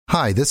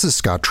Hi, this is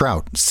Scott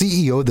Trout,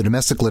 CEO of the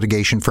domestic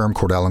litigation firm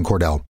Cordell &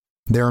 Cordell.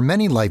 There are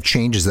many life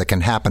changes that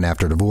can happen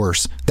after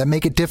divorce that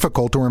make it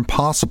difficult or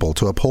impossible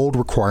to uphold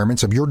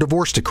requirements of your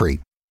divorce decree.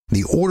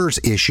 The orders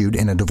issued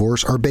in a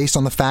divorce are based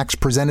on the facts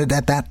presented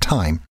at that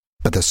time,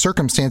 but the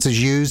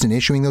circumstances used in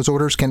issuing those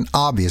orders can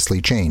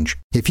obviously change.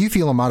 If you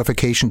feel a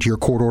modification to your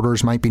court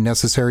orders might be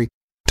necessary,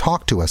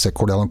 talk to us at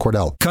Cordell &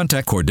 Cordell.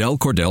 Contact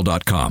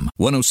CordellCordell.com,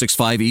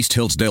 1065 East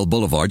Hillsdale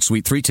Boulevard,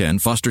 Suite 310,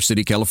 Foster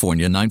City,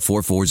 California,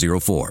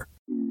 94404.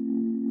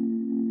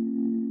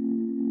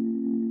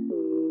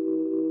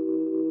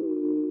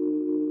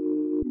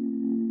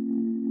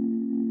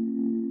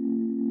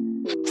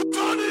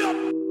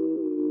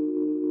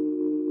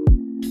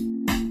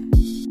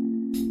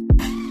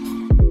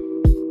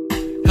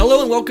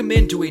 Hello and welcome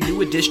into a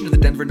new edition of the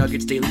Denver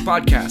Nuggets Daily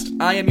Podcast.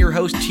 I am your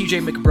host,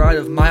 TJ McBride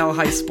of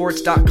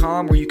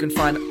MileHighSports.com, where you can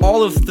find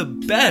all of the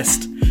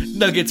best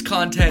Nuggets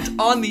content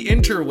on the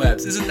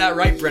interwebs. Isn't that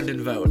right,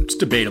 Brendan Vogt? It's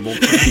debatable.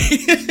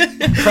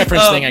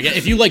 Preference thing, I guess.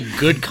 If you like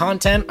good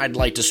content, I'd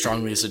like to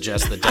strongly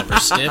suggest the Denver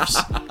Stiffs,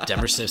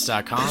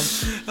 denverstiffs.com.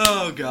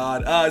 Oh,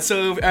 God.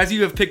 So, as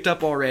you have picked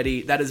up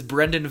already, that is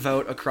Brendan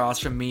Vogt across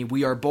from me.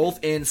 We are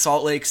both in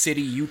Salt Lake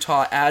City,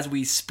 Utah, as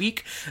we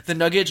speak. The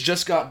Nuggets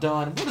just got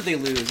done. What did they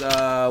lose?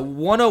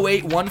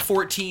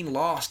 108-114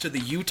 loss to the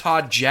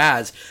Utah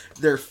Jazz.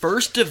 Their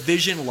first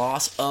division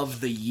loss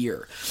of the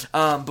year.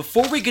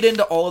 Before we get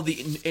into all of the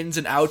ins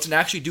and outs and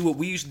actually do what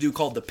we used to do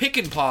called the pick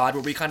and pod,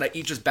 where we kind of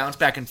each just bounce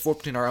back and forth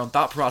between our own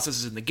thought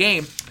processes in the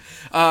game,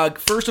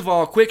 first of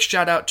all, a quick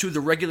shout out to the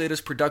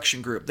Regulators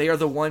Production Group. They are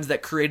the ones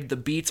that created the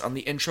beats on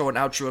the intro and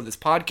outro of this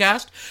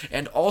podcast,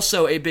 and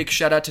also a big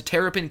shout out to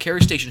Terrapin Care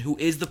Station, who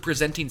is the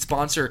presenting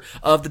sponsor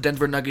of the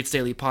Denver Nuggets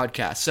Daily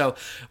Podcast. So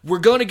we're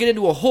going to get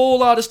into a whole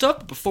lot of stuff,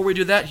 but before we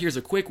do that, here's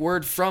a quick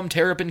word from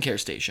Terrapin Care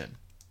Station.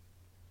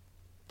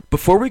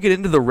 Before we get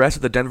into the rest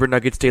of the Denver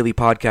Nuggets Daily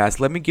Podcast,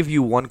 let me give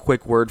you one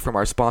quick word from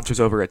our sponsors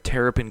over at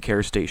Terrapin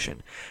Care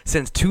Station.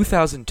 Since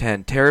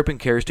 2010, Terrapin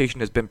Care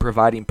Station has been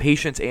providing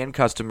patients and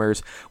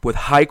customers with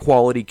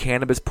high-quality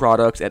cannabis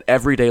products at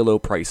everyday low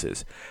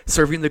prices.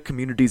 Serving the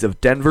communities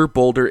of Denver,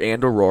 Boulder,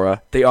 and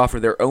Aurora, they offer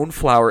their own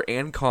flower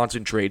and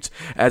concentrates,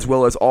 as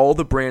well as all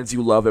the brands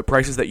you love at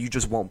prices that you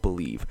just won't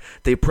believe.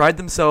 They pride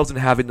themselves in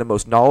having the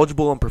most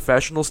knowledgeable and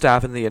professional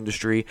staff in the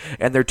industry,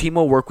 and their team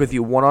will work with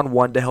you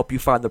one-on-one to help you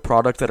find the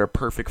products that are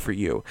perfect for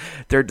you.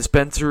 Their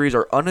dispensaries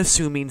are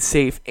unassuming,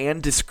 safe,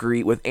 and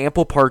discreet, with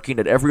ample parking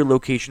at every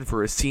location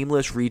for a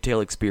seamless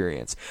retail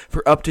experience.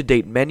 For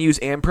up-to-date menus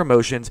and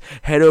promotions,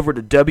 head over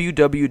to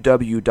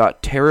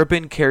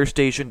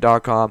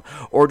www.terrapincarestation.com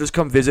or just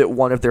come visit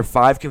one of their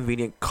 5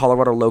 convenient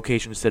Colorado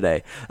locations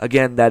today.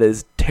 Again, that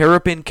is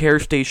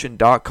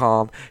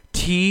terrapincarestation.com,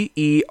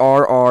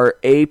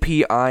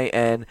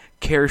 TERRAPIN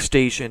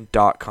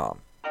carestation.com.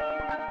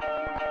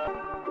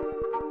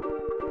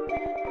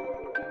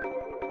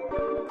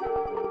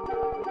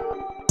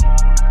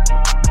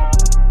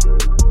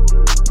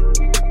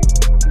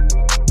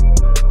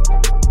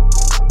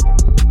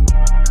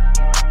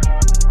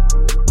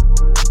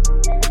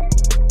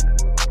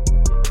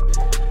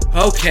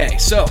 Okay,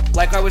 so,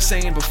 like I was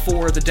saying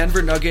before, the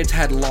Denver Nuggets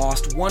had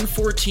lost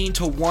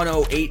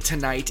 114-108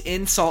 tonight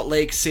in Salt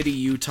Lake City,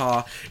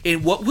 Utah,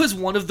 in what was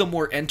one of the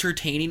more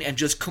entertaining and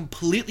just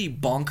completely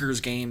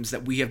bonkers games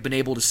that we have been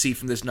able to see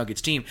from this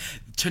Nuggets team.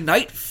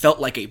 Tonight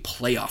felt like a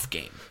playoff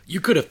game.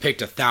 You could have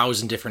picked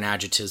 1,000 different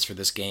adjectives for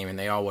this game, and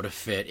they all would have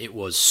fit. It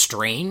was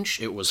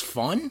strange, it was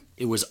fun,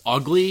 it was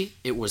ugly,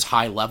 it was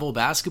high-level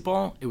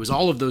basketball. It was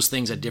all of those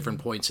things at different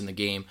points in the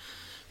game.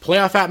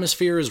 Playoff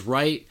atmosphere is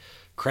right.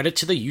 Credit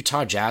to the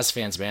Utah Jazz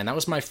fans, man. That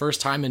was my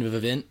first time in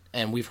Vivint,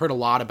 and we've heard a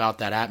lot about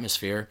that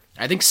atmosphere.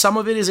 I think some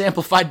of it is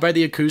amplified by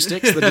the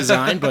acoustics, the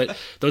design, but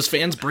those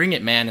fans bring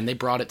it, man, and they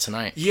brought it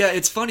tonight. Yeah,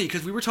 it's funny,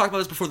 because we were talking about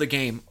this before the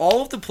game.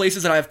 All of the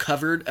places that I've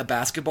covered a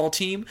basketball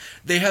team,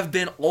 they have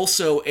been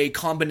also a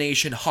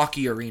combination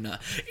hockey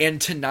arena.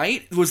 And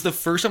tonight was the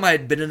first time I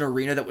had been in an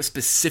arena that was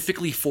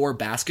specifically for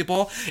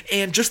basketball,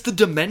 and just the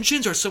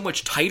dimensions are so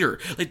much tighter.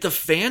 Like, the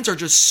fans are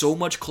just so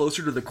much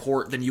closer to the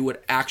court than you would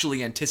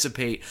actually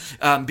anticipate,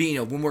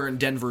 when we're in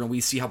Denver and we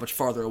see how much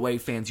farther away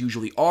fans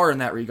usually are in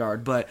that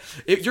regard. But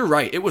you're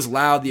right, it was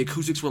loud, the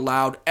acoustics were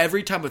loud.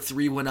 Every time a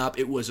three went up,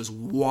 it was just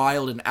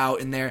wild and out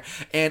in there.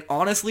 And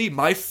honestly,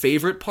 my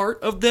favorite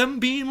part of them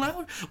being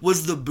loud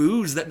was the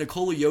boos that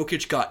Nikola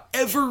Jokic got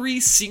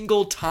every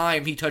single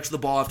time he touched the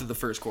ball after the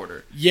first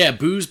quarter. Yeah,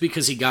 boos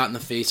because he got in the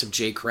face of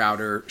Jay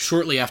Crowder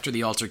shortly after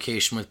the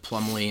altercation with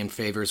Plumlee and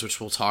Favors,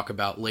 which we'll talk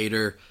about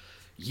later.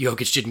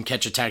 Jokic didn't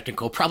catch a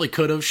technical. Probably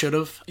could have, should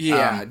have.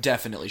 Yeah,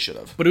 definitely should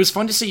have. But it was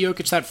fun to see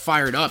Jokic that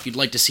fired up. You'd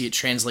like to see it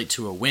translate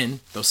to a win.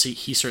 Though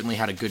he certainly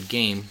had a good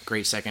game.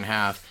 Great second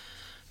half.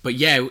 But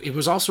yeah, it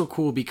was also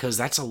cool because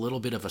that's a little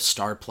bit of a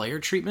star player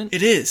treatment.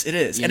 It is. And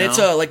it's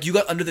like you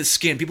got under the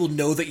skin. People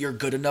know that you're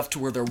good enough to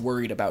where they're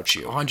worried about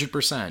you.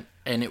 100%.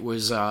 And it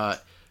was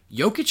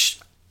Jokic...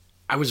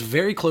 I was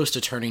very close to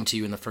turning to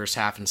you in the first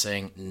half and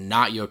saying,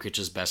 not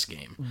Jokic's best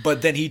game.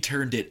 But then he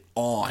turned it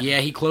on.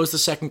 Yeah, he closed the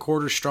second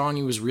quarter strong.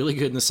 He was really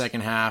good in the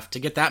second half. To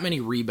get that many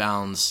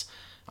rebounds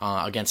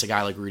against a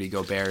guy like Rudy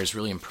Gobert is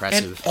really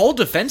impressive. And all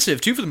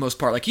defensive, too, for the most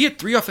part. Like, he had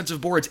 3 offensive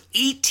boards,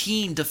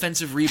 18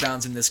 defensive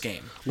rebounds in this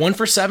game. 1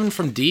 for 7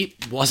 from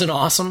deep wasn't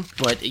awesome,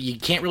 but you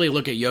can't really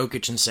look at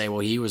Jokic and say, well,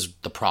 he was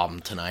the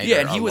problem tonight. Yeah,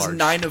 and he was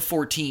 9 of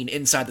 14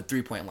 inside the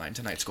three-point line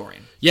tonight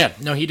scoring. Yeah,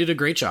 no, he did a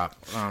great job.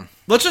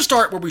 Let's just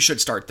start where we should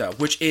start, though,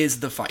 which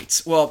is the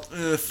fights. Well,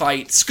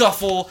 fight,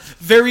 scuffle,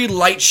 very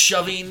light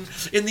shoving.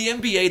 In the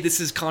NBA, this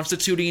is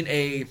constituting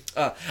a...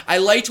 I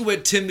liked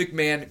what Tim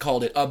McMahon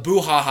called it, a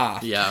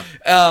boo-ha-ha. Yeah.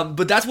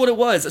 But that's what it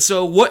was.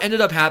 So what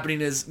ended up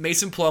happening is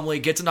Mason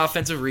Plumlee gets an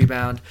offensive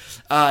rebound.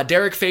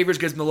 Derek Favors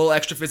gives him a little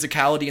extra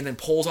physicality and then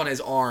pulls on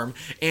his arm.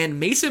 And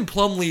Mason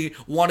Plumlee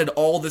wanted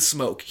all the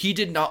smoke. He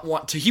did not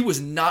want to... He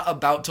was not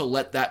about to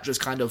let that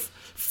just kind of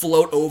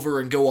float over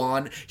and go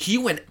on. He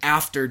went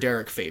after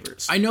Derek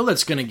Favors. I know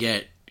that's going to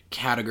get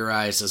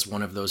categorized as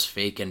one of those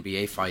fake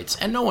NBA fights,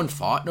 and no one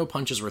fought, no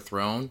punches were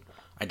thrown.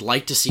 I'd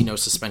like to see no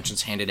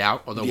suspensions handed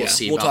out, although we'll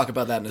see. We'll talk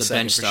about that in a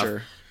second for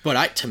sure.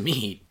 But to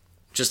me,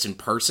 just in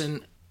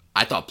person,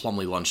 I thought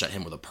Plumlee lunged at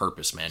him with a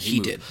purpose, man. He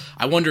did.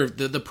 I wonder,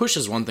 the push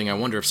is one thing. I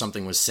wonder if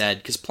something was said,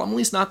 because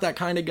Plumlee's not that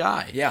kind of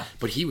guy. Yeah.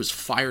 But he was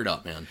fired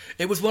up, man.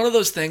 It was one of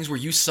those things where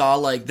you saw,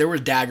 like, there were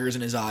daggers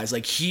in his eyes.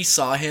 Like, he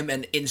saw him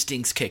and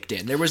instincts kicked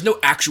in. There was no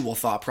actual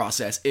thought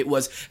process. It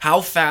was, how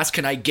fast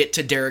can I get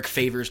to Derek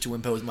Favors to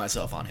impose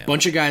myself on him?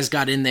 Bunch of guys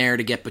got in there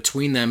to get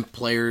between them,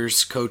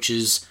 players,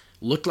 coaches.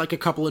 Looked like a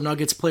couple of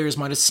Nuggets players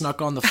might have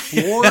snuck on the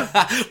floor.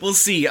 We'll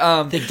see.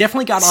 They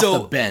definitely got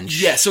off the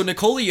bench. Yeah, so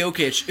Nikola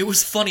Jokic, it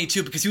was funny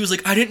too because he was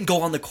like, I didn't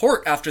go on the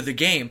court after the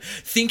game.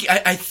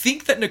 I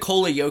think that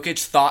Nikola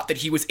Jokic thought that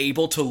he was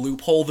able to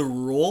loophole the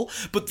rule,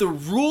 but the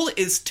rule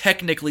is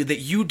technically that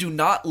you do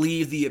not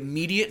leave the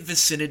immediate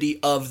vicinity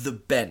of the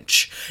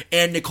bench.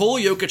 And Nikola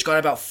Jokic got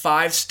about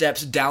 5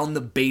 steps down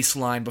the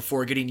baseline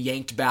before getting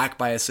yanked back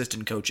by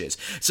assistant coaches.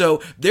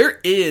 So there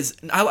is,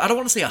 I don't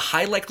want to say a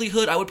high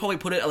likelihood, I would probably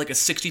put it at like a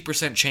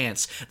 60%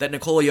 chance that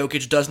Nikola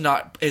Jokic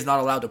is not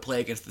allowed to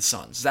play against the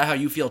Suns. Is that how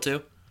you feel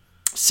too?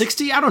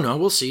 60? I don't know.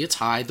 We'll see. It's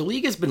high. The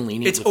league has been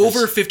lenient. It's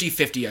over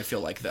 50-50, I feel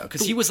like, though, because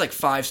he was like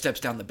 5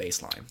 steps down the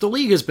baseline. The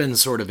league has been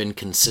sort of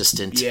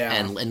inconsistent Yeah.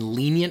 and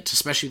lenient,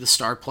 especially the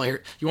star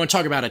player. You want to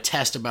talk about a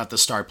test about the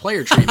star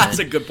player treatment. That's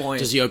a good point.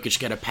 Does Jokic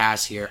get a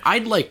pass here?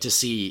 I'd like to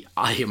see,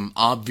 I am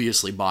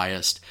obviously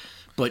biased,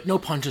 but no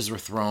punches were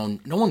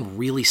thrown. No one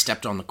really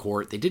stepped on the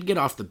court. They did get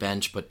off the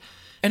bench, but...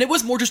 And it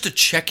was more just to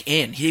check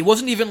in. He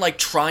wasn't even like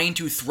trying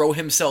to throw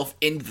himself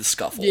into the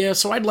scuffle. Yeah,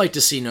 so I'd like to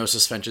see no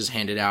suspensions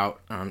handed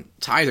out to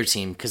either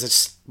team because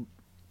it's...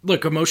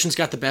 Look, emotions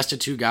got the best of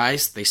 2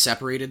 guys. They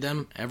separated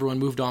them. Everyone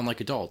moved on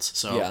like adults.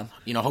 So,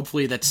 yeah.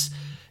 Hopefully that's...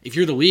 If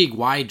you're the league,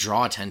 why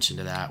draw attention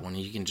to that when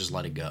you can just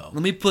let it go?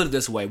 Let me put it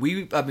this way.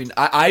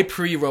 I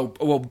pre-wrote,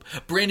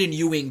 Brandon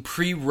Ewing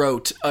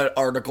pre-wrote an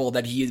article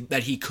that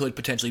he could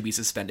potentially be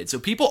suspended. So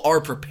people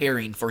are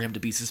preparing for him to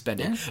be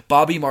suspended. Yeah.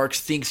 Bobby Marks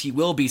thinks he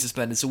will be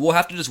suspended, so we'll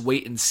have to just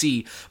wait and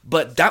see.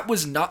 But that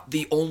was not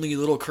the only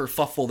little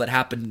kerfuffle that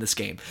happened in this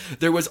game.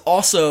 There was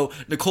also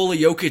Nikola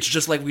Jokic,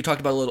 just like we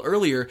talked about a little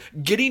earlier,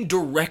 getting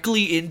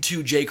directly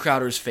into Jay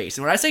Crowder's face.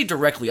 And when I say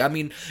directly, I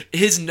mean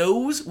his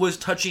nose was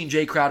touching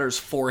Jay Crowder's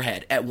forehead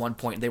at one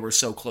point. They were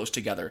so close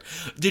together.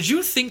 Did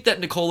you think that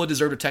Nikola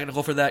deserved a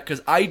technical for that?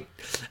 Because I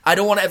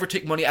don't want to ever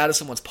take money out of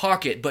someone's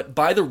pocket, but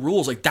by the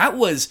rules, like that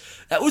was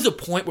a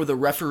point where the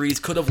referees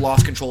could have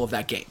lost control of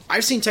that game.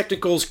 I've seen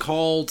technicals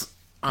called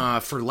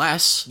for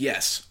less.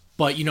 Yes.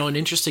 But, an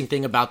interesting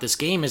thing about this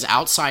game is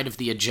outside of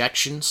the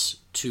ejections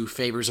to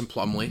Favors and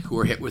Plumlee, who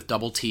were hit with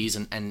double T's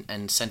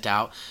and sent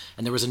out,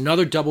 and there was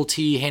another double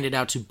T handed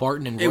out to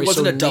Barton and Royce O'Neal. It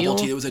wasn't a double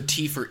T, it was a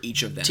T for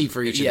each of them.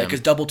 Yeah, because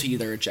double T,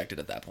 they're ejected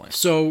at that point.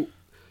 So,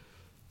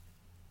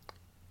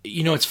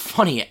 it's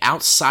funny,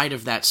 outside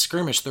of that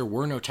skirmish, there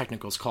were no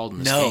technicals called in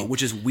this game. No,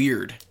 which is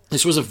weird.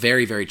 This was a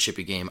very, very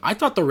chippy game. I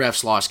thought the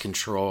refs lost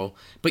control,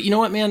 but you know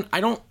what, man?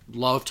 I don't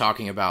love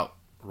talking about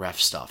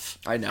ref stuff.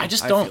 I know. I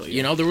just don't.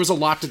 There was a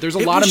lot. There's a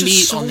lot of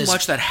meat on this. So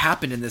much that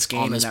happened in this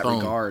game in that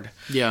regard.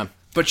 Yeah.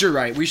 But you're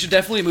right. We should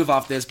definitely move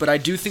off this. But I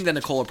do think that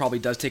Nikola probably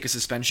does take a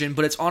suspension.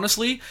 But it's kind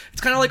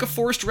of like a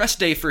forced rest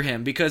day for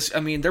him because,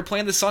 they're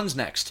playing the Suns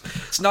next.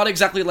 It's not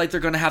exactly like they're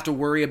going to have to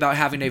worry about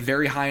having a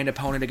very high-end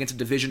opponent against a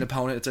division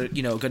opponent. It's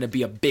going to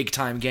be a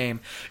big-time game.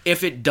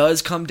 If it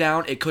does come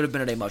down, it could have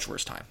been at a much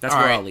worse time. That's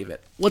where I'll leave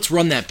it. Let's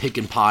run that pick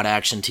and pod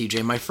action,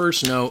 TJ. My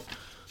first note,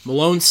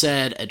 Malone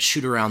said at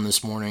shoot-around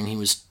this morning,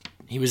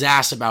 he was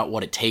asked about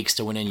what it takes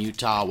to win in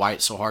Utah, why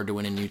it's so hard to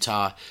win in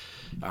Utah.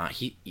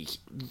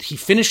 He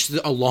finished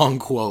a long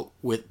quote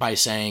by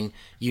saying,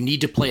 "You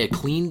need to play a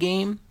clean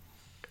game,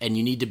 and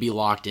you need to be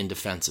locked in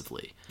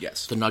defensively."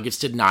 Yes. The Nuggets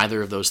did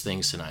neither of those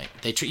things tonight.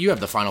 You have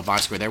the final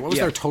box score there. What was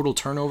their total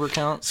turnover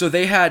count? So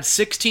they had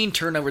 16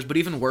 turnovers, but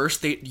even worse,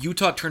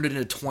 Utah turned it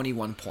into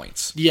 21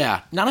 points.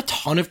 Yeah, not a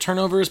ton of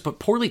turnovers, but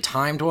poorly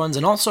timed ones,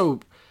 and also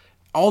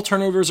all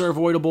turnovers are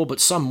avoidable, but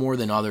some more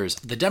than others.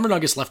 The Denver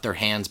Nuggets left their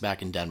hands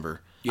back in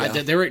Denver. Yeah.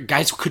 There were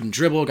guys who couldn't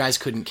dribble, guys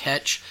couldn't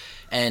catch.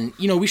 And,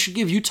 we should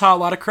give Utah a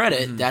lot of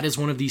credit. Mm-hmm. That is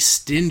one of the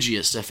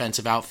stingiest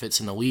defensive outfits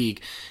in the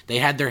league. They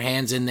had their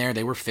hands in there.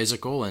 They were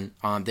physical, and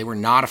they were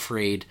not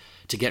afraid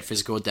to get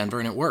physical with Denver,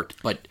 and it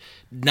worked. But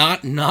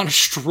not a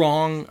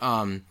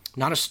strong...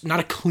 Not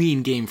a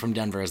clean game from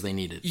Denver as they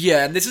needed.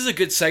 Yeah, and this is a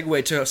good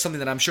segue to something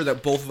that I'm sure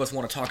that both of us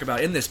want to talk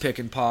about in this pick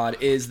and pod,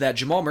 is that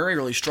Jamal Murray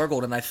really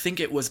struggled, and I think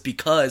it was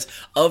because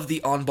of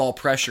the on-ball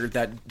pressure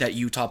that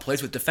Utah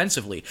plays with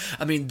defensively.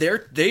 I mean,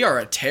 they are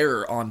a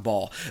terror on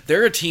ball.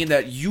 They're a team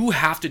that you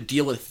have to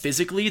deal with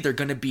physically. They're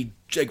going to be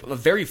a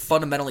very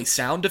fundamentally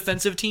sound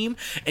defensive team,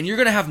 and you're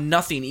going to have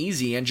nothing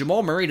easy. And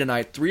Jamal Murray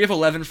tonight, 3 of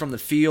 11 from the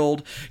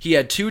field. He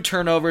had 2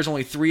 turnovers,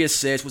 only 3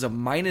 assists, was a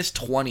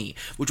 -20,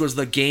 which was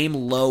the game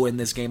low in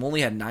this game.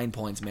 Only had 9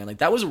 points, man. Like,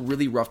 that was a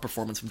really rough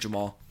performance from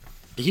Jamal.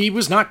 He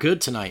was not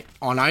good tonight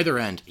on either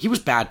end. He was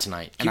bad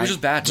tonight. He was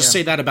just bad. Just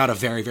say that about a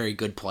very, very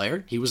good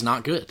player. He was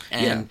not good.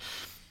 And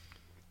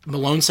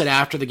Malone said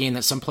after the game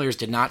that some players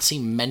did not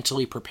seem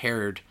mentally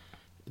prepared.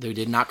 They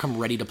did not come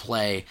ready to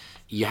play.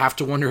 You have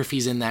to wonder if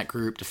he's in that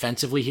group.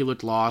 Defensively, he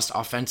looked lost.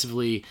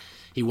 Offensively,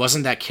 he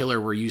wasn't that killer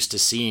we're used to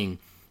seeing.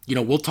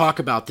 We'll talk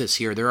about this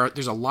here.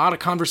 There's a lot of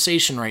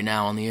conversation right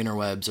now on the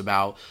interwebs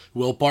about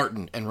Will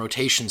Barton and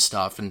rotation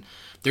stuff, and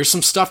there's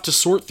some stuff to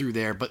sort through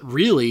there, but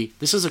really,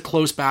 this is a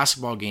close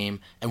basketball game,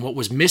 and what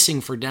was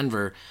missing for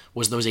Denver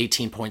was those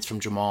 18 points from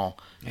Jamal,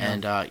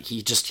 and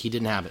he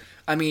didn't have it.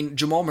 I mean,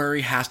 Jamal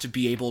Murray has to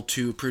be able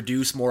to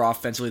produce more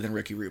offensively than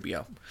Ricky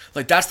Rubio.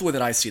 Like, that's the way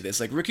that I see this.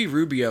 Like, Ricky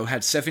Rubio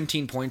had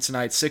 17 points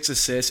tonight, 6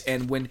 assists,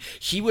 and when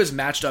he was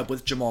matched up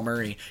with Jamal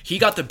Murray, he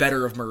got the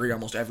better of Murray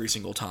almost every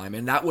single time,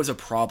 and that was a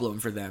problem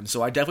for them.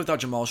 So I definitely thought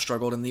Jamal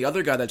struggled, and the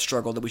other guy that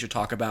struggled that we should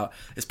talk about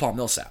is Paul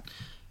Millsap.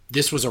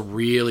 This was a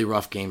really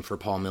rough game for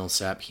Paul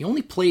Millsap. He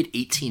only played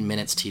 18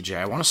 minutes, TJ.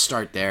 I want to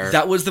start there.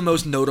 That was the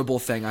most notable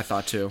thing, I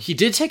thought, too. He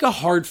did take a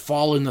hard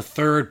fall in the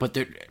third, but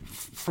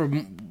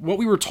from what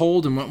we were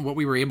told and what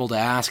we were able to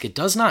ask, it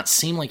does not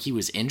seem like he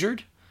was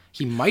injured.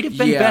 He might have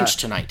been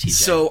benched tonight, TJ.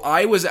 So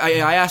I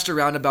asked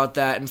around about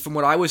that, and from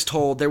what I was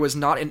told, there was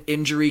not an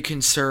injury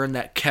concern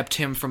that kept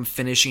him from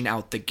finishing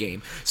out the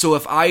game. So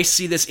if I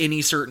see this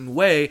any certain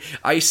way,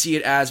 I see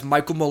it as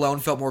Michael Malone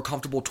felt more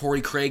comfortable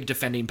Torrey Craig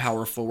defending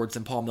power forwards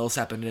than Paul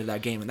Millsap into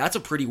that game, and that's a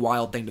pretty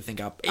wild thing to think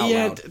out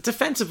loud.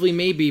 Defensively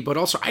maybe, but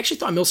also I actually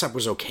thought Millsap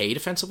was okay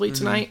defensively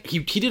tonight. He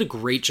did a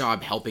great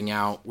job helping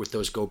out with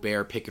those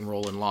Gobert pick and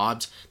roll and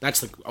lobs.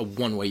 That's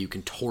one way you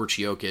can torch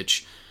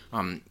Jokic.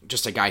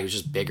 Just a guy who's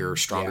just bigger,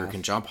 stronger,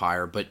 can jump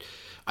higher. But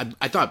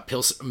I thought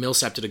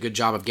Millsap did a good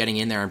job of getting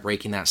in there and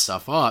breaking that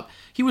stuff up.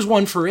 He was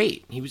 1 for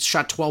 8. He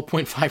shot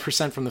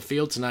 12.5% from the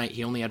field tonight.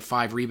 He only had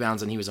 5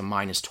 rebounds, and he was a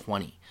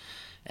 -20.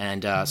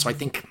 And so I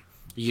think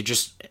he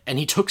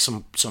took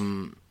some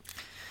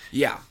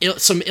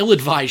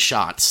ill-advised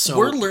shots. So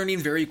we're learning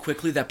very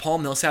quickly that Paul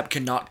Millsap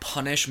cannot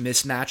punish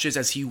mismatches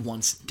as he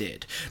once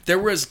did. There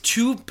was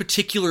 2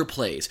 particular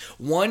plays.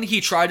 One,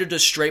 he tried to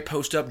just straight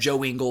post up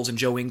Joe Ingles, and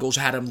Joe Ingles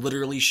had him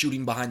literally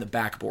shooting behind the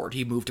backboard.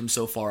 He moved him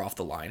so far off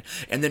the line.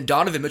 And then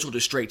Donovan Mitchell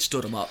just straight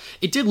stood him up.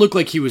 It did look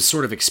like he was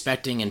sort of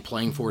expecting and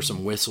playing for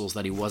some whistles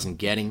that he wasn't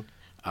getting.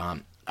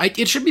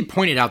 It should be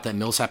pointed out that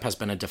Millsap has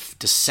been a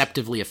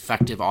deceptively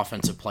effective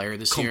offensive player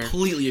this year.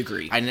 Completely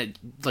agree. And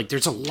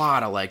there's a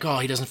lot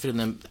of he doesn't fit in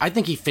them. I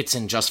think he fits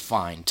in just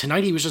fine.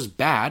 Tonight he was just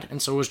bad,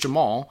 and so was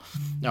Jamal.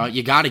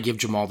 You got to give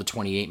Jamal the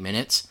 28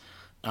 minutes,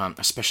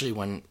 especially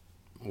when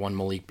one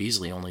Malik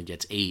Beasley only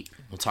gets 8.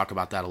 We'll talk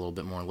about that a little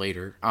bit more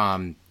later.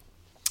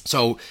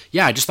 So,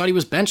 I just thought he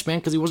was benched, man,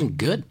 because he wasn't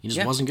good. He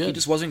just wasn't good. He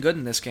just wasn't good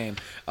in this game.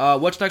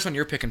 What's next on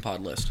your pick and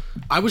pod list?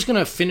 I was going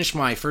to finish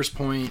my first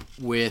point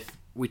with...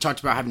 We talked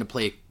about having to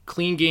play a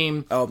clean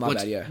game. Oh, my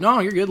bad, yeah. No,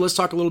 you're good. Let's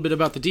talk a little bit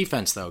about the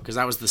defense, though, because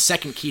that was the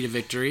second key to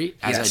victory,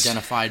 as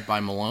identified by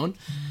Malone.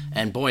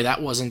 And, boy,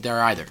 that wasn't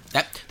there either.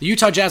 The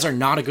Utah Jazz are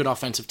not a good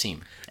offensive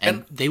team,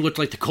 and they looked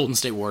like the Golden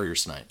State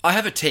Warriors tonight. I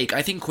have a take.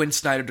 I think Quinn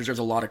Snyder deserves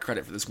a lot of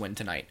credit for this win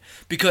tonight,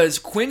 because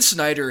Quinn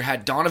Snyder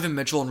had Donovan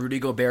Mitchell and Rudy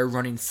Gobert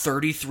running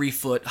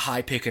 33-foot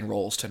high pick and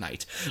rolls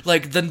tonight.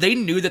 Then they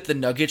knew that the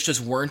Nuggets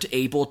just weren't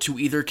able to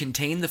either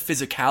contain the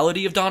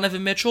physicality of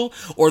Donovan Mitchell,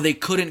 or they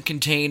couldn't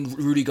contain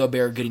Rudy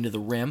Gobert getting to the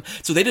rim.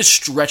 So they just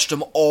stretched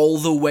him all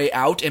the way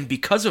out, and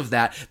because of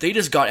that, they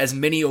just got as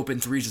many open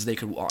threes as they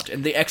could want,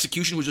 and the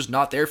execution was just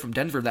not there from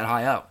Denver that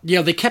high out.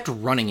 Yeah, they kept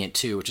running it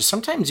too, which is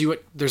sometimes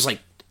there's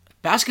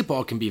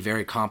basketball can be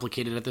very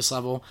complicated at this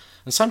level,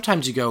 and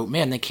sometimes you go,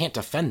 man, they can't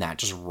defend that,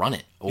 just run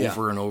it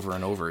over and over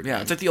and over again.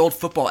 Yeah, it's like the old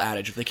football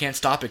adage, if they can't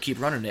stop it, keep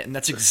running it, and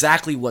that's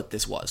exactly what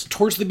this was.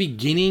 Towards the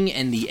beginning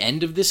and the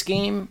end of this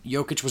game,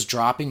 Jokic was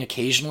dropping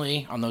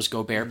occasionally on those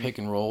Gobert pick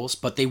and rolls,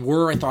 but they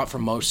were, I thought, for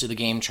most of the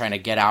game trying to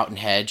get out and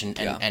hedge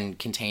and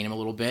contain him a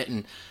little bit,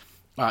 and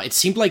it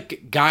seemed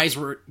like guys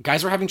were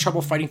having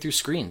trouble fighting through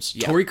screens.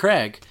 Yeah. Torrey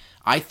Craig,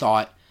 I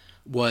thought,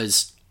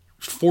 was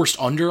forced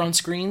under on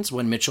screens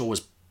when Mitchell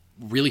was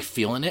really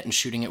feeling it and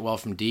shooting it well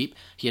from deep.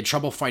 He had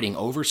trouble fighting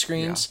over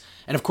screens.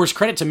 Yeah. And of course,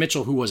 credit to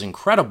Mitchell, who was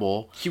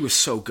incredible. He was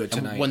so good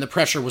tonight. And when the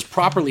pressure was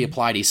properly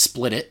applied, he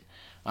split it.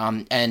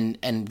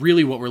 And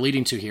really what we're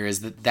leading to here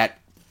is that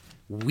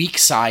weak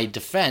side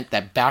defense,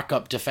 that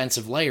backup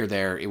defensive layer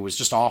there, it was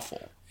just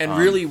awful. And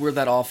really where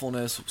that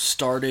awfulness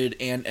started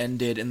and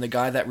ended, and the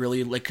guy that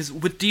really, like, because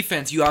with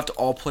defense, you have to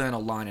all play on a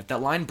line. If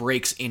that line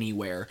breaks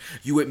anywhere,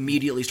 you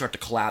immediately start to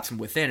collapse from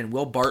within, and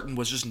Will Barton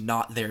was just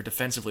not there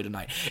defensively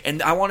tonight.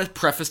 And I want to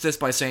preface this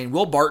by saying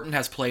Will Barton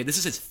has played, this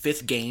is his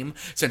 5th game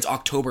since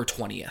October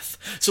 20th.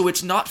 So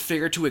it's not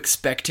fair to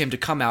expect him to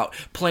come out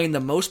playing the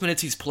most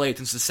minutes he's played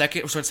since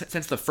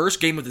the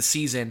first game of the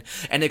season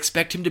and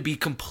expect him to be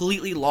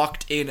completely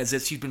locked in as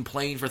if he's been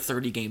playing for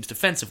 30 games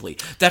defensively.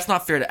 That's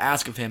not fair to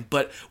ask of him,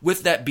 but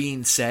with that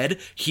being said,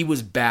 he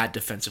was bad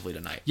defensively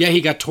tonight. Yeah, he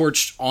got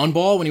torched on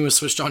ball when he was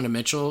switched on to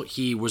Mitchell.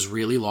 He was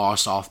really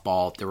lost off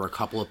ball. There were a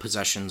couple of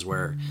possessions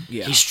where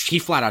he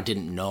flat out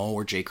didn't know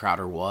where Jay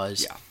Crowder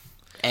was. Yeah.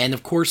 And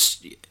of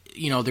course,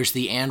 there's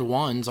the and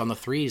ones on the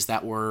threes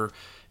that were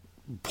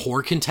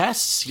poor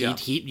contests. Yeah.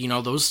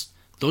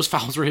 Those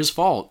fouls were his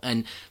fault.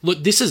 And look,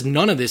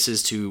 none of this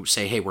is to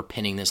say, hey, we're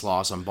pinning this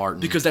loss on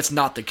Barton. Because that's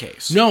not the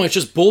case. No, it's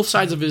just both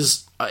sides of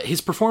his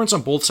performance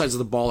on both sides of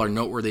the ball are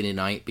noteworthy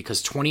tonight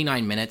because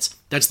 29 minutes,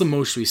 that's the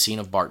most we've seen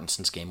of Barton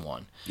since game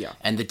 1. Yeah.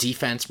 And the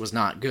defense was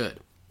not good.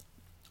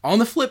 On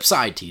the flip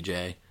side,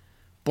 TJ,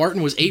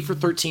 Barton was 8 for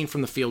 13 from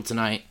the field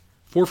tonight,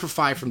 4 for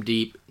 5 from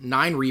deep,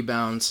 9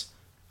 rebounds,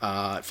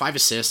 5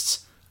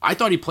 assists. I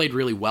thought he played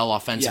really well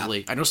offensively.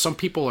 Yeah. I know some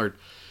people are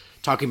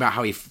talking about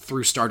how he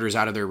threw starters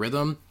out of their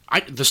rhythm.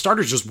 The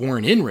starters just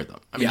weren't in rhythm.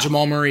 I mean,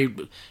 Jamal Murray,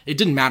 it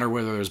didn't matter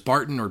whether it was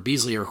Barton or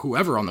Beasley or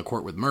whoever on the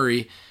court with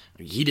Murray.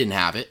 He didn't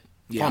have it.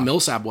 Yeah. Paul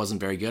Millsap wasn't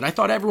very good. I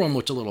thought everyone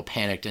looked a little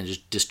panicked and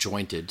just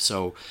disjointed.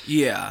 So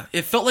yeah,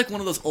 it felt like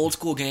one of those old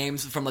school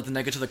games from like the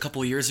Nuggets of a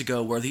couple of years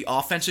ago where the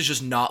offense is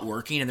just not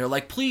working and they're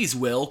like, please,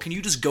 Will, can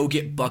you just go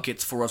get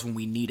buckets for us when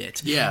we need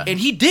it? Yeah. And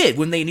he did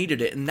when they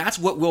needed it. And that's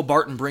what Will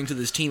Barton brings to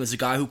this team, is a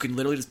guy who can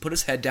literally just put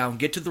his head down,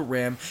 get to the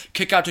rim,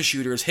 kick out to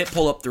shooters, hit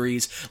pull-up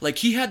threes. Like,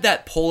 he had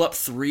that pull-up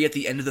 3 at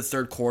the end of the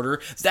third quarter.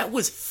 That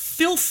was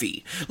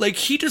filthy. Like,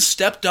 he just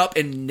stepped up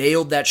and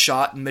nailed that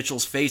shot in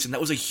Mitchell's face, and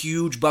that was a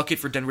huge bucket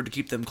for Denver to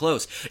keep them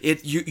close.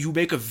 You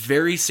make a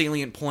very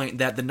salient point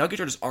that the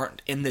Nuggets just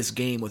aren't in this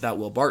game without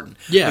Will Barton.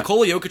 Yeah.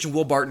 Nikola Jokic and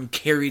Will Barton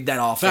carried that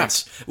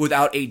offense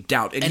without a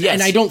doubt.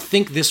 And I don't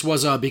think this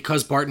was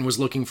because Barton was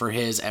looking for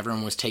his,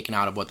 everyone was taken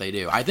out of what they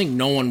do. I think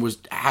no one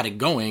had it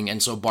going,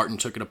 and so Barton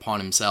took it upon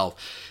himself.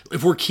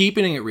 If we're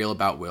keeping it real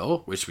about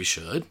Will, which we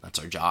should, that's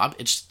our job,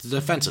 it's the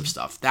defensive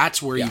stuff.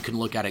 That's where you can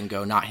look at it and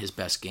go, not his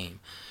best game.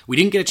 We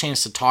didn't get a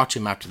chance to talk to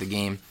him after the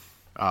game.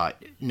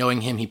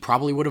 Knowing him, he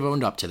probably would have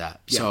owned up to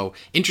that. Yeah. So,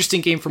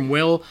 interesting game from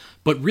Will,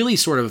 but really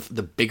sort of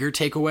the bigger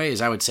takeaway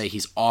is I would say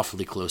he's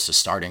awfully close to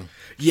starting.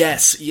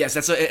 Yes,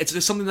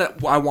 it's something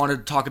that I wanted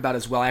to talk about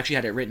as well. I actually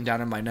had it written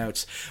down in my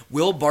notes.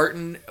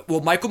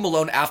 Michael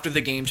Malone after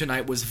the game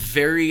tonight was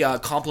very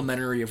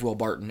complimentary of Will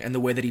Barton and the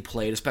way that he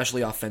played,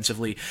 especially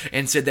offensively,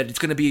 and said that it's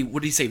going to be,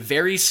 what did he say,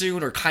 very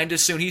soon or kind of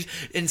soon?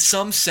 In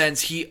some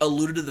sense, he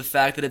alluded to the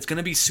fact that it's going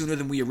to be sooner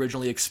than we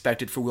originally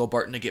expected for Will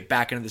Barton to get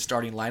back into the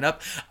starting lineup.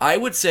 I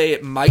would say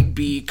it might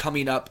be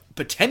coming up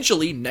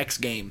potentially next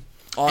game,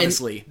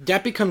 honestly. And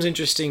that becomes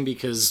interesting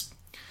because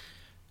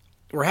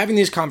we're having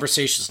these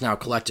conversations now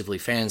collectively,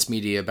 fans,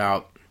 media,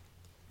 about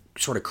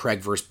sort of Craig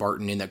versus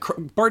Barton, and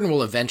that Barton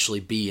will eventually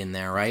be in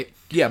there, right?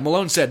 Yeah,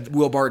 Malone said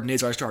Will Barton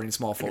is our starting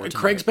small forward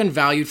tonight. Craig's been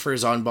valued for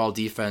his on-ball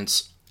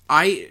defense.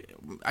 I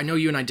know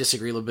you and I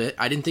disagree a little bit.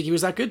 I didn't think he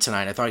was that good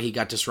tonight. I thought he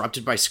got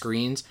disrupted by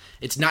screens.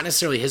 It's not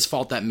necessarily his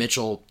fault that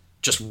Mitchell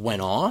just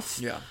went off.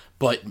 Yeah.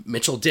 But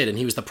Mitchell did, and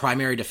he was the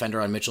primary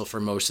defender on Mitchell for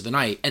most of the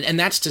night. And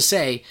that's to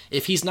say,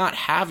 if he's not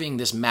having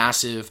this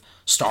massive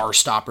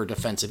star-stopper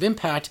defensive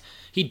impact,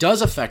 he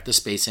does affect the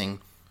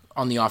spacing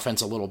on the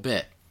offense a little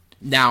bit.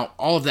 Now,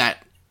 all of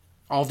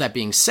that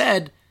being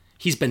said,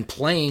 he's been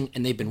playing,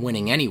 and they've been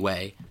winning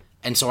anyway.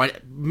 And so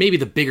maybe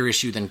the bigger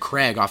issue than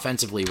Craig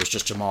offensively was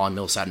just Jamal and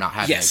Millsap not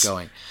having it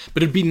going.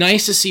 But it'd be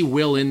nice to see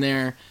Will in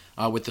there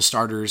with the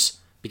starters,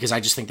 because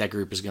I just think that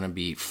group is going to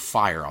be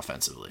fire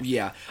offensively.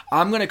 Yeah.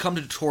 I'm going to come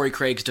to Torrey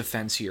Craig's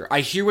defense here. I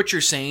hear what you're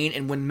saying,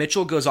 and when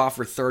Mitchell goes off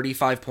for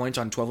 35 points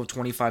on 12 of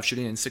 25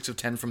 shooting and 6 of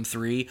 10 from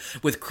 3,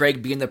 with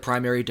Craig being the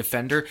primary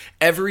defender,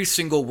 every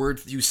single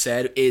word you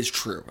said is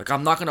true. Like,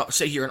 I'm not going to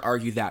sit here and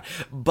argue that.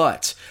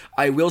 But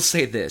I will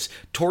say this.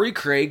 Torrey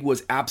Craig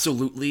was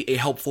absolutely a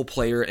helpful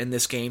player in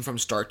this game from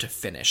start to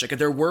finish. Like,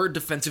 there were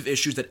defensive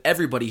issues that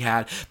everybody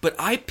had, but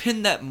I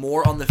pin that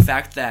more on the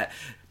fact that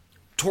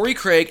Torrey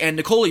Craig and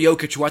Nikola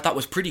Jokic, who I thought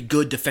was pretty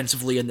good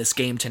defensively in this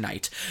game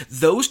tonight,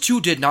 those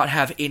two did not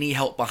have any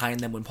help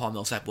behind them when Paul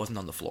Millsap wasn't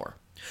on the floor.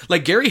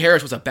 Like, Gary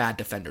Harris was a bad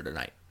defender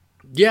tonight.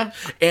 Yeah.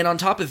 And on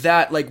top of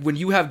that, like, when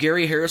you have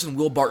Gary Harris and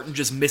Will Barton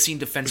just missing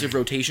defensive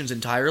rotations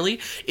entirely,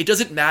 it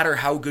doesn't matter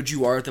how good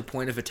you are at the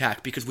point of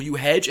attack, because when you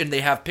hedge and they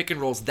have pick and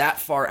rolls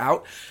that far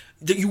out,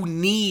 that you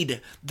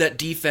need that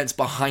defense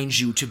behind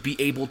you to be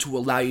able to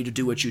allow you to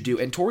do what you do.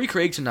 And Torrey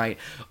Craig tonight,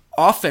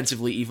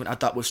 offensively even, I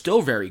thought was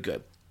still very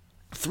good.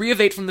 3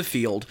 of 8 from the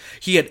field.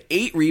 He had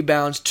 8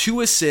 rebounds, 2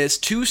 assists,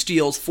 2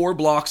 steals, 4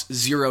 blocks,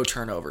 0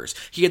 turnovers.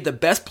 He had the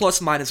best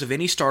plus-minus of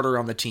any starter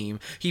on the team.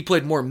 He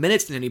played more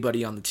minutes than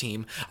anybody on the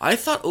team. I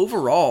thought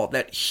overall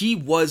that he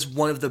was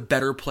one of the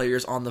better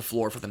players on the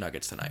floor for the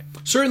Nuggets tonight.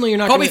 Certainly, you're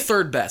not probably gonna,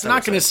 third best. I'm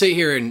not going to sit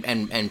here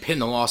and pin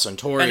the loss on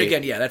Torrey. And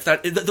again, yeah, that's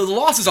not the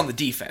loss is on the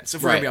defense.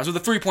 If we're gonna be honest,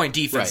 with the 3-point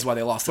defense is why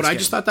they lost. But I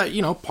just thought that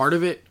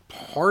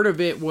part of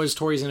it was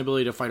Torrey's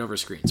inability to fight over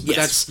screens. But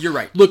yes, you're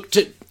right. Look,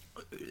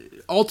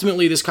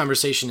 ultimately, this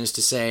conversation is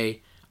to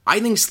say, I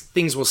think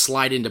things will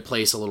slide into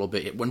place a little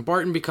bit. When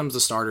Barton becomes the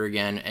starter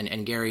again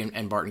and Gary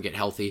and Barton get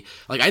healthy,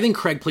 I think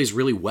Craig plays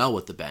really well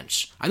with the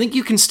bench. I think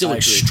you can still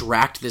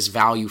extract this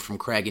value from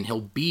Craig, and he'll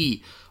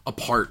be a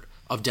part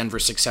of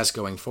Denver's success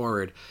going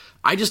forward.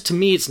 To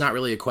me, it's not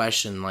really a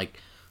question.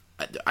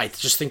 I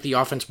just think the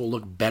offense will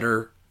look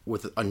better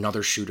with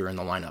another shooter in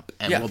the lineup.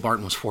 And Will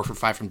Barton was 4 for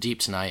 5 from deep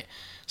tonight,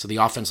 so the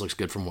offense looks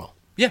good from Will.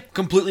 Yeah,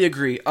 completely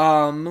agree.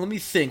 Let me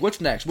think.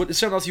 What's next? What is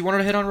something else you wanted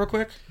to hit on real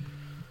quick?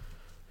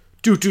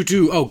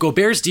 Oh,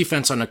 Gobert's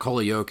defense on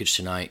Nikola Jokic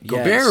tonight.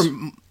 Gobert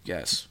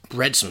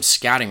read some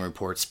scouting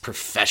reports.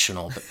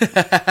 Professional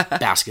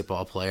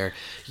basketball player.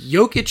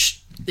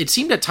 Jokic, it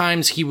seemed at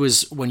times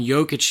when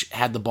Jokic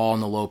had the ball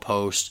in the low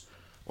post,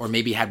 or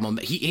maybe had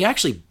moment. He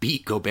actually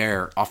beat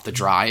Gobert off the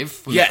drive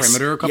from the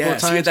perimeter a couple of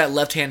times. He had that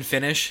left-hand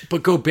finish.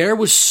 But Gobert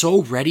was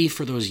so ready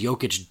for those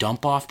Jokic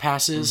dump-off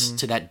passes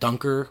to that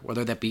dunker,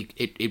 whether that be...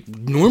 It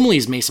normally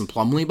is Mason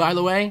Plumlee, by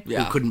the way,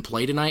 who couldn't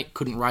play tonight,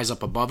 couldn't rise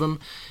up above him.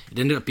 It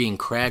ended up being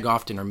Craig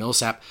often or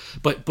Millsap.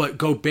 But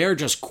Gobert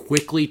just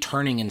quickly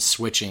turning and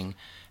switching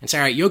and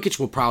saying, all right, Jokic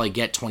will probably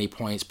get 20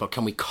 points, but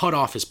can we cut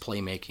off his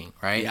playmaking,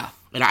 right? Yeah.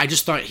 And I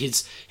just thought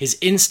his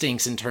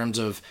instincts in terms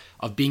of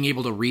being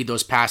able to read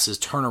those passes,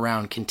 turn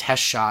around,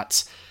 contest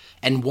shots,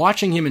 and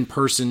watching him in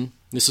person,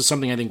 this is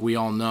something I think we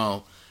all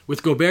know.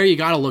 With Gobert, you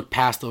got to look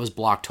past those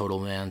block total,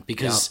 man,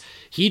 because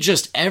he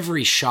just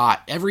every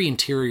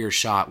interior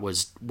shot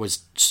was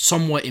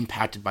somewhat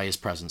impacted by his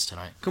presence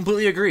tonight.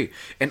 Completely agree.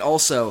 And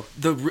also,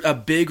 a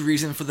big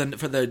reason for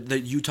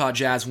the Utah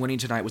Jazz winning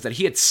tonight was that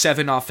he had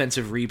 7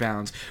 offensive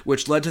rebounds,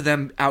 which led to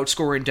them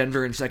outscoring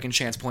Denver in second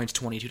chance points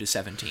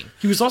 22-17.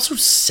 He was also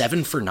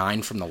 7 for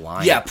 9 from the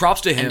line. Yeah, props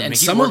to him. And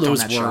some of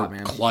those were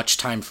clutch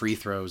time free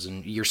throws,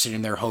 and you're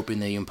sitting there hoping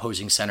the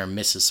imposing center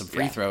misses some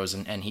free throws,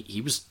 and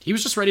he was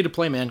just ready to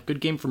play, man. Good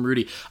game from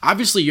Rudy.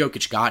 Obviously,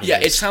 Jokic got his. Yeah,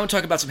 it's time to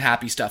talk about some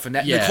happy stuff. And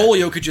Nikola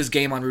Jokic's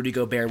game on Rudy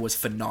Gobert was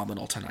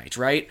phenomenal tonight,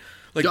 right?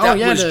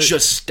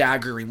 Just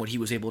staggering what he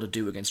was able to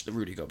do against the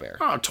Rudy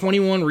Gobert.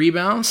 21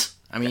 rebounds.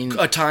 I mean,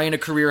 a tie in a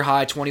career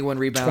high, 21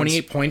 rebounds.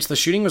 28 points. The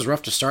shooting was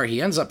rough to start.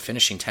 He ends up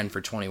finishing 10 for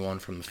 21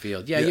 from the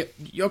field. Yeah.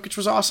 Jokic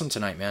was awesome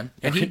tonight, man.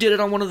 And he did it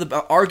on one of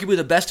arguably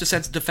the best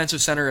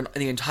defensive center in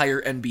the entire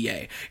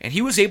NBA. And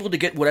he was able to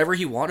get whatever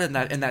he wanted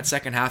in that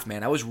second half,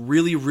 man. I was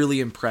really,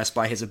 really impressed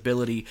by his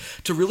ability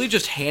to really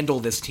just handle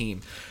this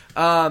team.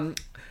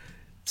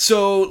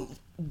 So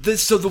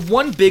the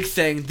one big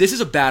thing, this is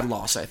a bad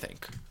loss, I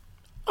think.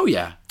 Oh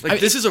yeah,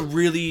 this is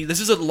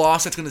a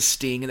loss that's going to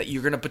sting, and that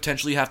you're going to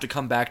potentially have to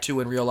come back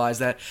to and realize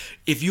that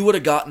if you would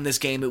have gotten this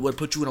game, it would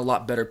put you in a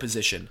lot better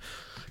position.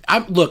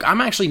 I'm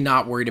actually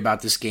not worried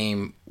about this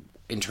game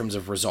in terms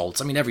of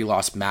results. I mean, every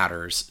loss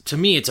matters. To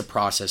me, it's a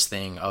process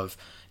thing of.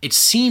 It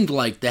seemed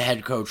like the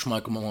head coach,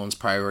 Michael Malone's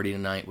priority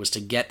tonight was to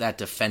get that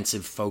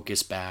defensive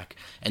focus back,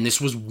 and this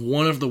was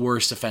one of the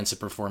worst defensive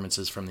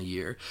performances from the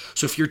year.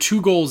 So if your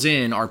 2 goals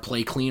in are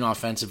play clean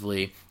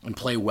offensively and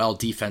play well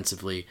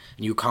defensively,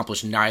 and you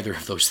accomplish neither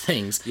of those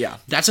things,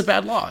 that's a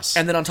bad loss.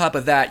 And then on top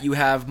of that, you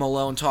have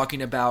Malone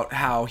talking about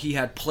how he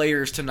had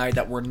players tonight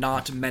that were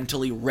not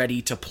mentally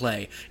ready to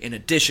play in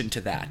addition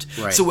to that.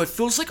 Right. So it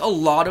feels like a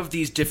lot of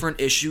these different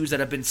issues that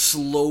have been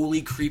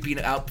slowly creeping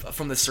out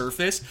from the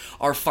surface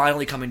are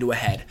finally coming to a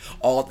head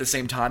all at the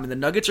same time, and the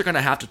Nuggets are going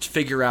to have to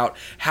figure out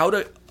how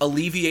to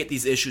alleviate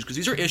these issues, because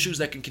these are issues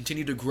that can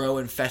continue to grow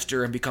and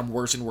fester and become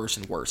worse and worse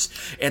and worse,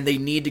 and they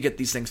need to get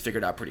these things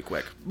figured out pretty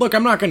quick. Look,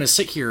 I'm not going to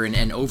sit here and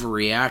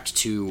overreact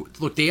to...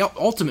 Look, they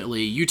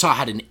ultimately, Utah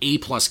had an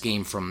A-plus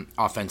game from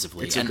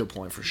offensively. It's a good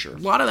point for sure. A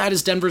lot of that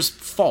is Denver's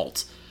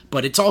fault,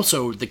 but it's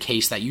also the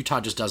case that Utah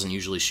just doesn't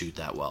usually shoot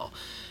that well.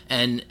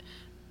 And...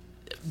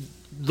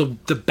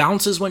 The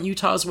bounces went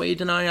Utah's way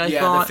tonight, I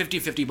thought. The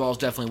 50-50 balls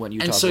definitely went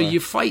Utah's way. And so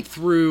you fight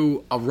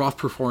through a rough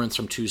performance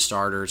from 2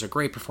 starters, a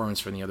great performance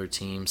from the other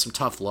team, some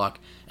tough luck,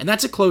 and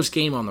that's a close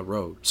game on the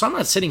road. So I'm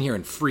not sitting here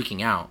and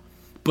freaking out.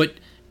 But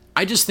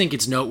I just think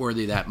it's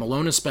noteworthy that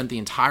Malone has spent the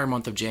entire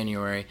month of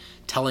January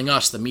telling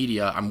us, the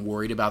media, I'm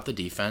worried about the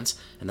defense,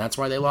 and that's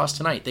why they lost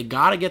tonight. They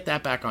got to get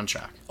that back on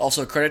track.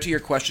 Also, credit to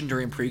your question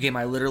during pregame.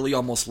 I literally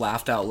almost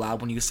laughed out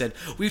loud when you said,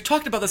 we've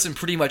talked about this in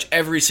pretty much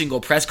every single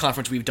press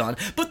conference we've done,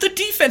 but the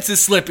defense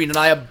is slipping, and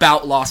I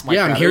about lost my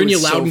crap. I'm hearing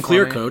you loud and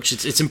clear, Coach.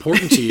 It's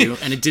important to you,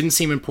 and it didn't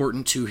seem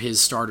important to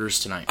his starters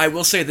tonight. I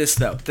will say this,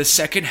 though. The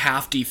second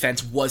half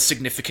defense was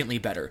significantly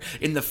better.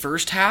 In the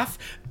first half,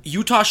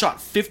 Utah shot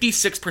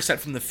 56%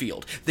 from the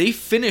field. They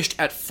finished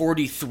at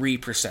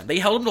 43%. They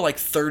held them to like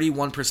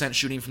 31%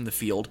 shooting from the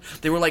field.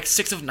 They were like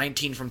 6 of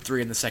 19 from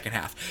 3 in the second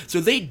half. So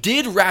they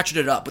did ratchet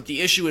it up, but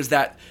the issue is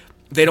that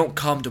they don't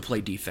come to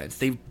play defense.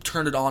 They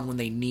turn it on when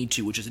they need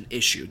to, which is an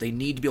issue. They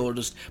need to be able to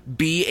just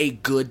be a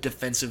good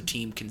defensive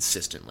team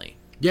consistently.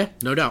 Yeah,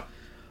 no doubt.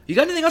 You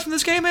got anything else from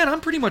this game, man?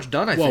 I'm pretty much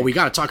done, I think. Well, we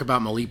got to talk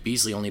about Malik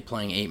Beasley only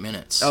playing 8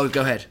 minutes. Oh,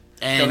 go ahead.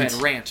 Go And- ahead,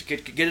 rant.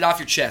 Get it off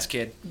your chest,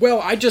 kid.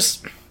 Well,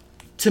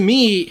 to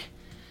me,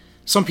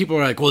 some people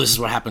are like, well, this is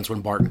what happens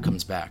when Barton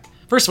comes back.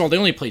 First of all, they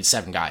only played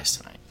 7 guys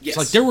tonight. Yes.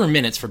 So, there were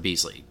minutes for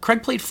Beasley.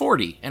 Craig played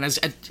 40, and as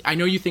I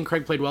know you think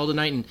Craig played well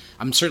tonight, and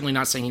I'm certainly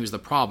not saying he was the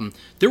problem.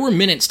 There were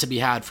minutes to be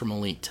had for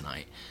Malik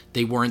tonight.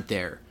 They weren't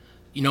there.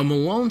 You know,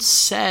 Malone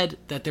said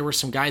that there were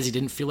some guys he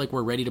didn't feel like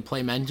were ready to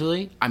play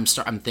mentally. I'm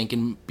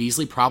thinking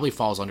Beasley probably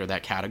falls under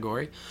that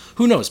category.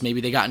 Who knows? Maybe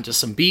they got into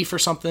some beef or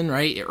something,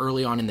 right,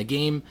 early on in the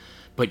game.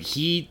 But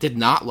he did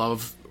not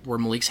love where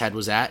Malik's head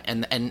was at.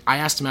 And I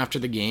asked him after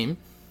the game,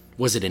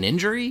 was it an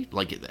injury?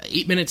 Like,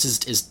 8 minutes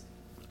is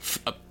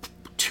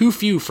too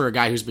few for a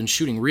guy who's been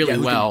shooting really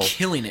well. Been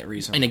killing it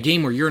recently. In a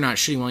game where you're not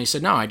shooting well. He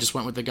said, no, I just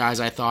went with the guys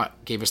I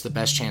thought gave us the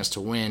best chance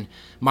to win.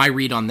 My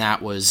read on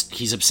that was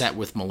he's upset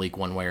with Malik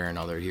one way or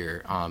another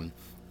here. And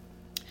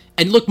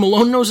look,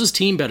 Malone knows his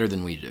team better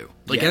than we do.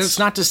 Like, Yes. That's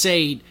not to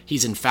say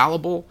he's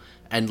infallible,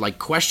 and like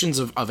questions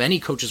of any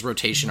coach's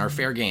rotation are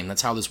fair game.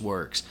 That's how this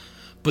works.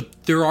 But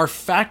there are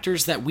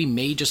factors that we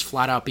may just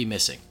flat out be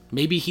missing.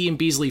 Maybe he and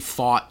Beasley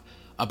fought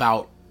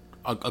about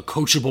a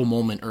coachable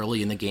moment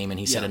early in the game, and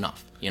he said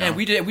enough. You know? And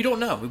we don't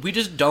know. We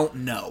just don't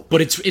know.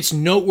 But it's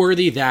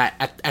noteworthy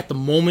that at the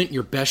moment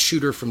your best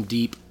shooter from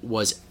deep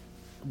was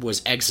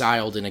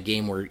exiled in a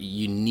game where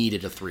you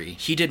needed a 3.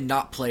 He did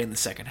not play in the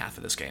second half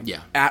of this game.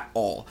 Yeah. At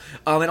all.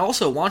 And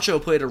also,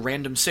 Juancho played a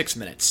random 6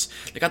 minutes.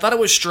 Like, I thought it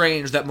was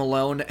strange that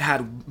Malone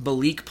had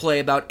Malik play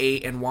about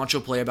 8 and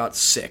Juancho play about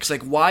 6.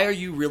 Like, why are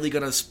you really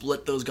going to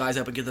split those guys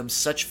up and give them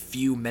such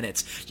few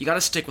minutes? You got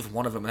to stick with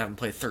one of them and have them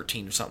play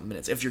 13 or something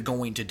minutes if you're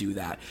going to do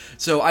that.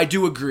 So, I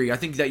do agree. I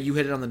think that you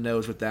hit it on the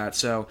nose with that.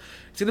 So,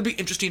 it's going to be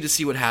interesting to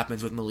see what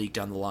happens with Malik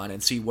down the line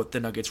and see what the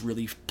Nuggets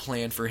really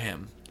plan for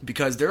him.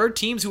 Because there are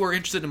teams who are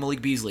interested in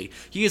Malik Beasley.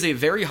 He is a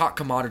very hot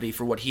commodity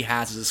for what he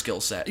has as a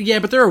skill set. Yeah,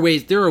 but there are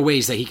ways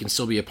that he can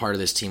still be a part of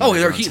this team. Oh, when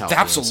there everyone's healthy.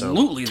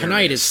 absolutely. So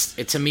tonight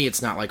to me, it's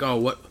not like, oh,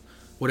 what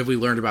have we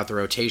learned about the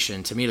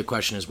rotation? To me, the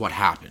question is what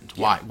happened.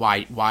 Yeah.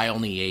 Why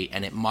only 8?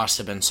 And it must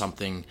have been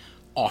something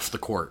off the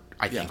court,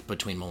 I think,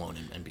 between Malone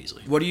and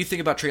Beasley. What do you think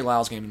about Trey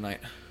Lyles' game tonight?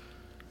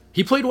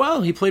 He played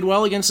well. He played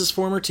well against his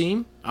former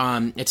team.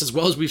 It's as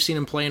well as we've seen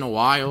him play in a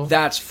while.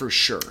 That's for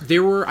sure.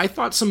 There were, I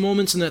thought, some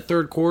moments in that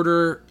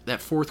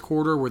fourth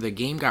quarter, where the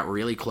game got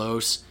really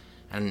close,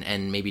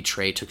 and maybe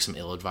Trey took some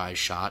ill-advised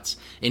shots.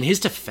 In his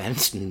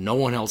defense, no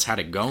one else had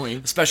it going.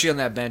 Especially on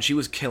that bench. He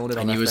was killing it on that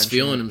bench. And he was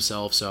feeling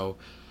himself, so...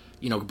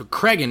 You know, but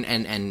Craig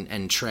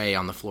and Trey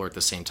on the floor at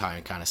the same time,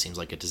 it kind of seems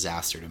like a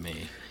disaster to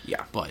me.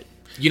 Yeah. But,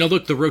 you know,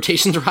 look, the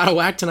rotations are out of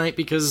whack tonight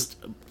because...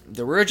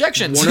 There were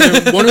ejections.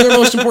 One of their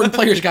most important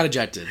players got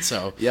ejected,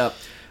 so... Yep.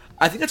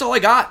 I think that's all I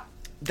got.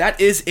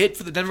 That is it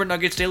for the Denver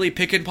Nuggets Daily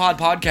Pick and Pod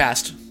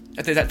podcast.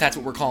 I think that's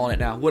what we're calling it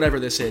now, whatever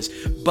this is.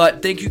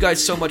 But thank you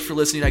guys so much for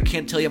listening. I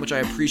can't tell you how much I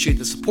appreciate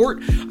the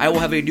support. I will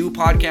have a new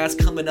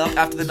podcast coming up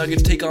after the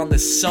Nuggets take on the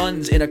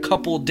Suns in a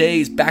couple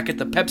days back at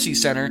the Pepsi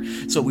Center.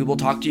 So we will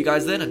talk to you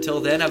guys then.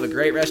 Until then, have a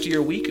great rest of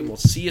your week, and we'll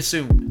see you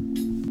soon.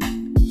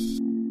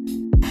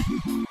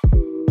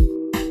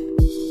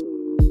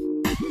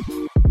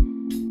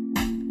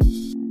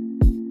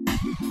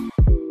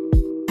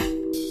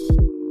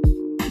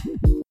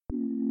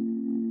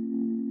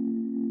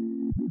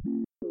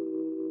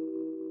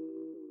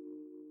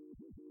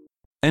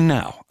 And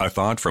now, a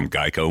thought from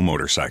Geico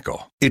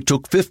Motorcycle. It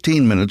took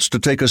 15 minutes to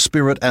take a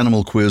spirit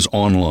animal quiz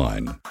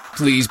online.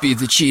 Please be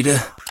the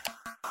cheetah.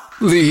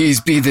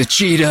 Please be the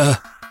cheetah.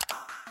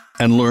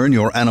 And learn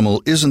your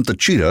animal isn't the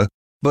cheetah,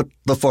 but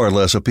the far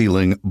less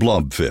appealing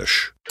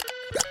blobfish.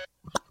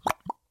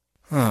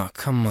 Oh,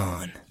 come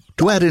on.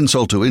 To add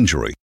insult to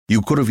injury,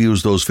 you could have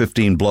used those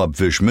 15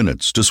 blobfish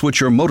minutes to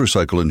switch your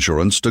motorcycle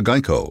insurance to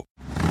Geico.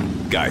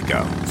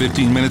 Geico.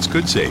 15 minutes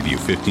could save you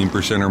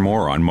 15% or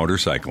more on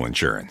motorcycle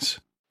insurance.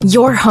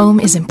 Your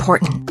home is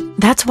important.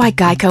 That's why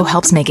Geico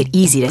helps make it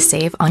easy to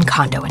save on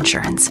condo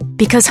insurance.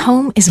 Because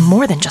home is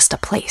more than just a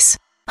place.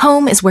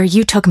 Home is where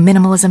you took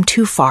minimalism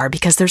too far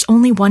because there's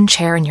only one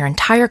chair in your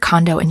entire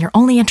condo and your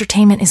only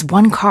entertainment is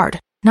one card.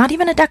 Not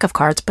even a deck of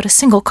cards, but a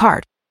single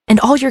card. And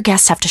all your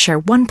guests have to share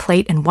one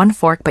plate and one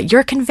fork, but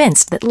you're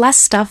convinced that less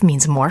stuff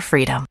means more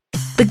freedom.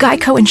 The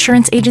Geico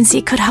Insurance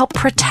Agency could help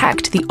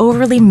protect the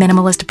overly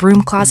minimalist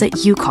broom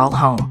closet you call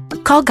home.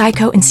 Call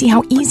Geico and see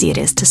how easy it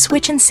is to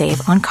switch and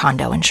save on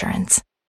condo insurance.